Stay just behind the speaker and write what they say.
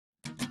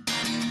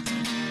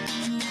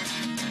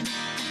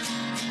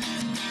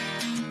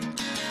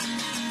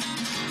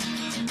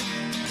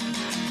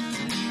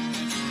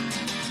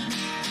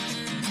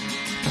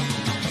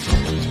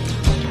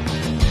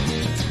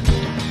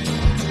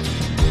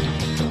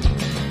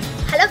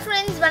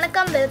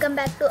welcome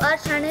back to our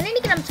channel.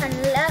 இன்னைக்கு நம்ம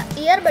சேனல்ல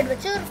earbud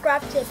வச்சு ஒரு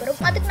கிராஃப்ட் செய்ய போறோம்.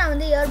 அதுக்கு நான்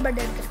வந்து earbud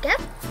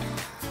எடுத்துர்க்கேன்.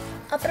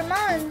 அப்புறமா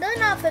வந்து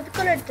நான்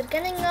ஃபெவிகால்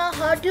எடுத்துர்க்கேன். நீங்க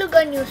ஹாட் glue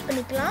gun யூஸ்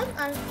பண்ணிக்கலாம்.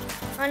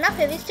 ஆனா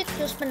ஃபெவிஸ்டிக்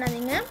யூஸ்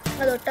பண்ணாதீங்க.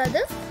 அது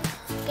ஒட்டாது.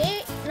 ஓகே,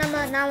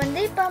 நான்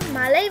வந்து இப்ப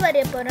மலை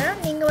வரைய போறேன்.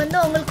 நீங்க வந்து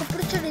உங்களுக்கு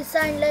பிடிச்ச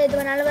டிசைன்ல எது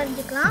வேணாலும்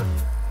வரைஞ்சிக்கலாம்.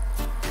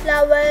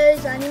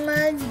 flowers,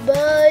 animals,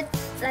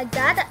 birds like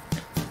that.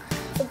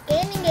 Okay,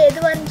 நீங்க எது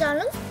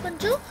வரைஞ்சாலும்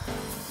கொஞ்சம்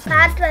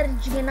பேட்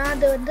வரைஞ்சிங்கன்னா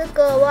அது வந்து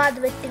கர்வாக அது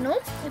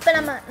வெட்டணும். இப்போ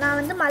நான்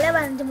வந்து மலை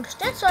வரைஞ்சி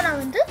முடிச்சிட்டேன். ஸோ நான்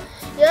வந்து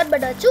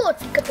இயர்பட்டை வச்சு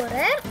ஒட்டிக்க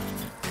போகிறேன்.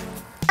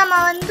 நம்ம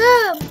வந்து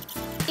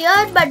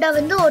இயர்பட்டை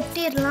வந்து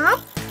ஒட்டிடலாம்.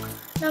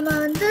 நம்ம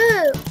வந்து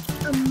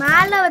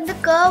மேலே வந்து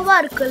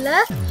கர்வாக இருக்குல்ல,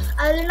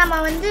 அதில்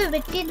நம்ம வந்து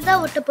வெட்டிட்டு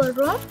தான் ஒட்ட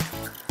போடுறோம்.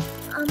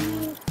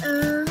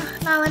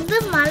 நான் வந்து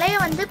மலையை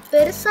வந்து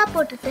பெருசாக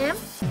போட்டுட்டேன்.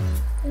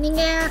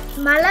 நீங்கள்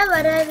மழை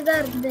வர்றதா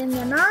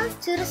இருந்தீங்கன்னா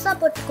சிறுசாக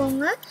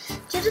போட்டுக்கோங்க.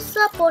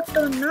 சிறுசாக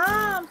போட்டோன்னா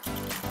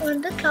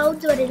வந்து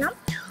க்ளவுட்ஸ் வரையலாம்.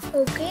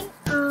 ஓகே,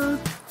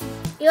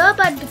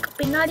 இயர்பட்டுக்கு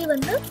பின்னாடி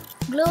வந்து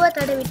க்ளூவை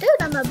தடவிட்டு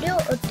நம்ம அப்படியே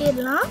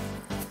ஒட்டிடலாம்.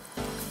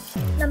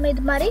 நம்ம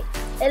இது மாதிரி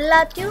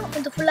எல்லாத்தையும்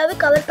இது ஃபுல்லாகவே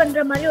கவர்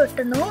பண்ணுற மாதிரி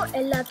ஒட்டணும்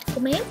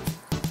எல்லாத்துக்குமே.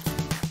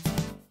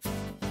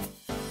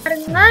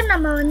 பாருங்க,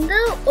 நம்ம வந்து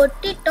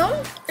ஒட்டிட்டோம்.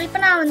 இப்போ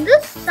நான் வந்து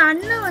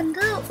சன்னை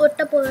வந்து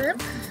ஒட்ட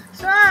போகிறேன்.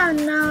 ஸோ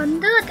நான்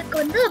வந்து அதுக்கு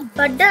வந்து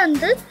பட்டை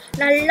வந்து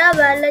நல்லா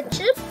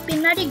வளைச்சி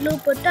பின்னாடி க்ளூ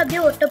போட்டு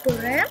அப்படியே ஒட்ட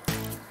போடுறேன்.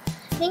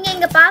 நீங்கள்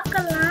இங்கே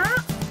பார்க்கலாம்.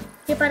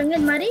 இங்கே பாருங்கள்,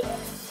 இது மாதிரி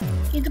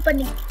இது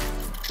பண்ணி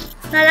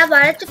நல்லா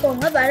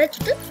வளைச்சிக்கோங்க.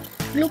 வளைச்சிட்டு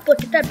க்ளூ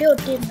போட்டுட்டு அப்படியே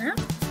ஒட்டிடுங்க.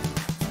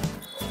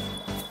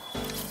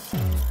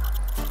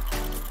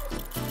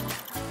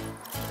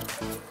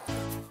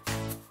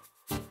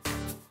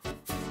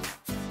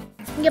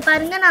 இங்கே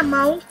பாருங்கள், நான்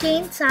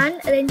மவுண்டெயின்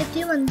சாண்ட்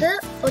ரெண்டுத்தையும் வந்து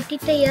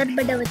ஒட்டிட்ட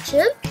இயர்பட்டை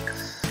வச்சு.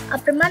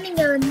 அப்புறமா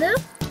நீங்கள் வந்து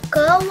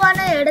கர்வான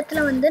இடத்துல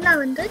வந்து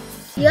நான் வந்து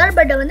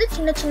இயர்பட்டை வந்து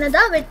சின்ன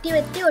சின்னதாக வெட்டி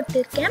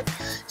ஒட்டியிருக்கேன்.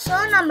 ஸோ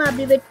நம்ம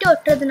அப்படி வெட்டி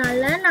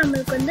ஒட்டுறதுனால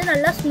நம்மளுக்கு வந்து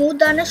நல்லா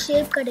ஸ்மூத்தான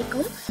ஷேப்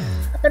கிடைக்கும்.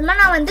 அப்புறமா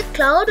நான் வந்து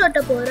க்ளவுட்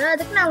ஒட்ட போகிறேன்.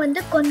 அதுக்கு நான்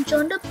வந்து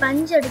கொஞ்சோண்டு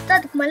பஞ்சு எடுத்து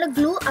அதுக்கு மேலே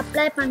க்ளூ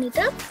அப்ளை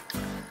பண்ணிவிட்டு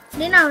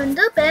அப்படியே நான்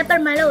வந்து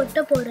பேப்பர் மேலே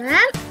ஒட்ட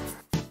போகிறேன்.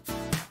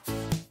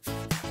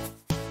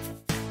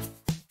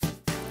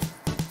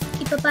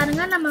 இப்போ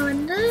பாருங்கள், நம்ம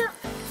வந்து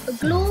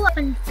க்ளூ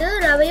பண்ணிட்டு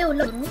ரவையை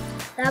உள்ள வரும்.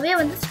 ரவையை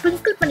வந்து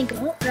ஸ்ப்ரிங்கிள்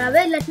பண்ணிக்கிறோம். ரவை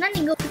இல்லாட்டினா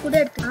நீங்கள் உப்பு கூட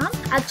எடுத்துக்கலாம்.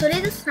 ஆக்சுவலி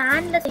இது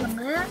சாண்டில்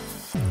செய்வாங்க.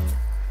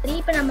 சரி,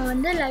 இப்போ நம்ம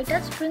வந்து லைட்டாக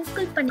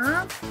ஸ்ப்ரிங்கிள்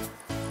பண்ணலாம்.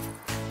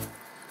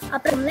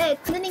 அப்புறம்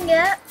வந்து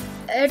நீங்கள்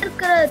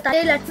எடுக்கிற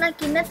தலை இல்லாட்டினா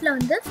கிண்ணத்தில்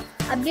வந்து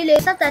அப்படியே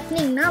லேசாக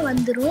தட்டினீங்கன்னா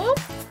வந்துடும்.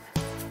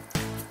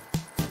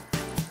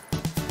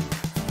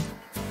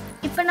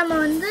 இப்போ நம்ம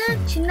வந்து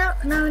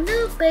நான் வந்து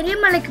பெரிய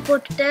மலைக்கு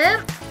போட்டுட்டேன்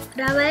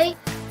ரவை.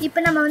 இப்போ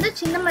நம்ம வந்து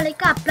சின்ன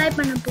மலைக்கு அப்ளை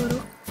பண்ண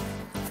போகிறோம்.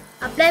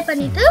 அப்ளை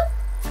பண்ணிவிட்டு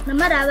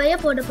நம்ம ரவையை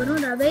போட போகிறோம்.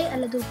 ரவை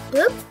அல்லது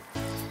உப்பு.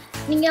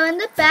 நீங்கள்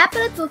வந்து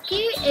பேப்பரை தூக்கி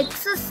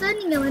எக்ஸஸ்ஸை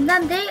நீங்கள்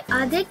வந்து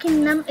அதே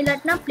கிண்ணம்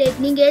இல்லாட்டினா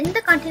பிளேட் நீங்கள் எந்த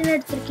கண்டெய்னர்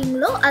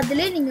எடுத்துருக்கீங்களோ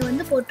அதிலே நீங்கள்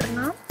வந்து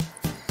போட்டுடலாம்.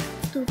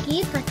 தூக்கி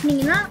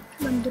தட்டினீங்கன்னா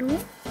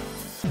வந்துடும்.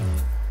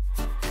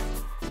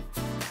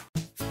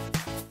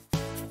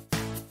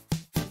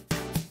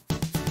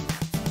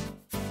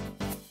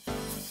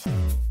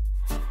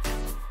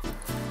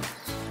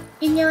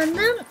 இங்கே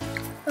வந்து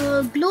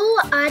க்ளூ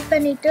ஆட்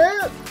பண்ணிவிட்டு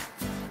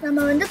நம்ம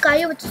வந்து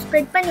கையை வச்சு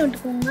ஸ்ப்ரெட் பண்ணி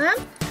விட்டுக்கோங்க.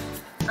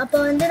 அப்போ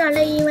வந்து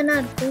நல்லா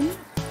ஈவனாக இருக்கும்.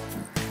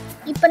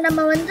 இப்போ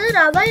நம்ம வந்து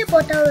ரவையை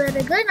போட்ட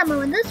பிறகு நம்ம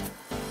வந்து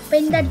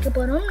பெயிண்ட் அடிக்க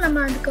போகிறோம்.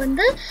 நம்ம அதுக்கு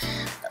வந்து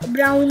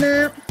brown,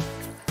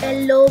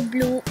 yellow,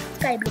 blue,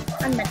 sky blue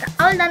அந்த மாதிரி தான்.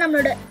 அவள் தான்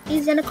நம்மளோட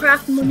ஈஸியான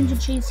கிராஃப்ட்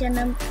முடிஞ்சிச்சு.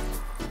 ஈஸியான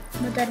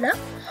மெத்தடில்.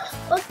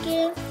 ஓகே,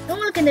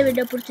 உங்களுக்கு இந்த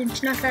வீடியோ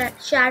பிடிச்சிருந்துச்சுன்னா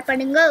ஷேர்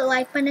பண்ணுங்கள்,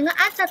 லைக் பண்ணுங்கள்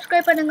அண்ட்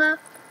சப்ஸ்கிரைப் பண்ணுங்கள்.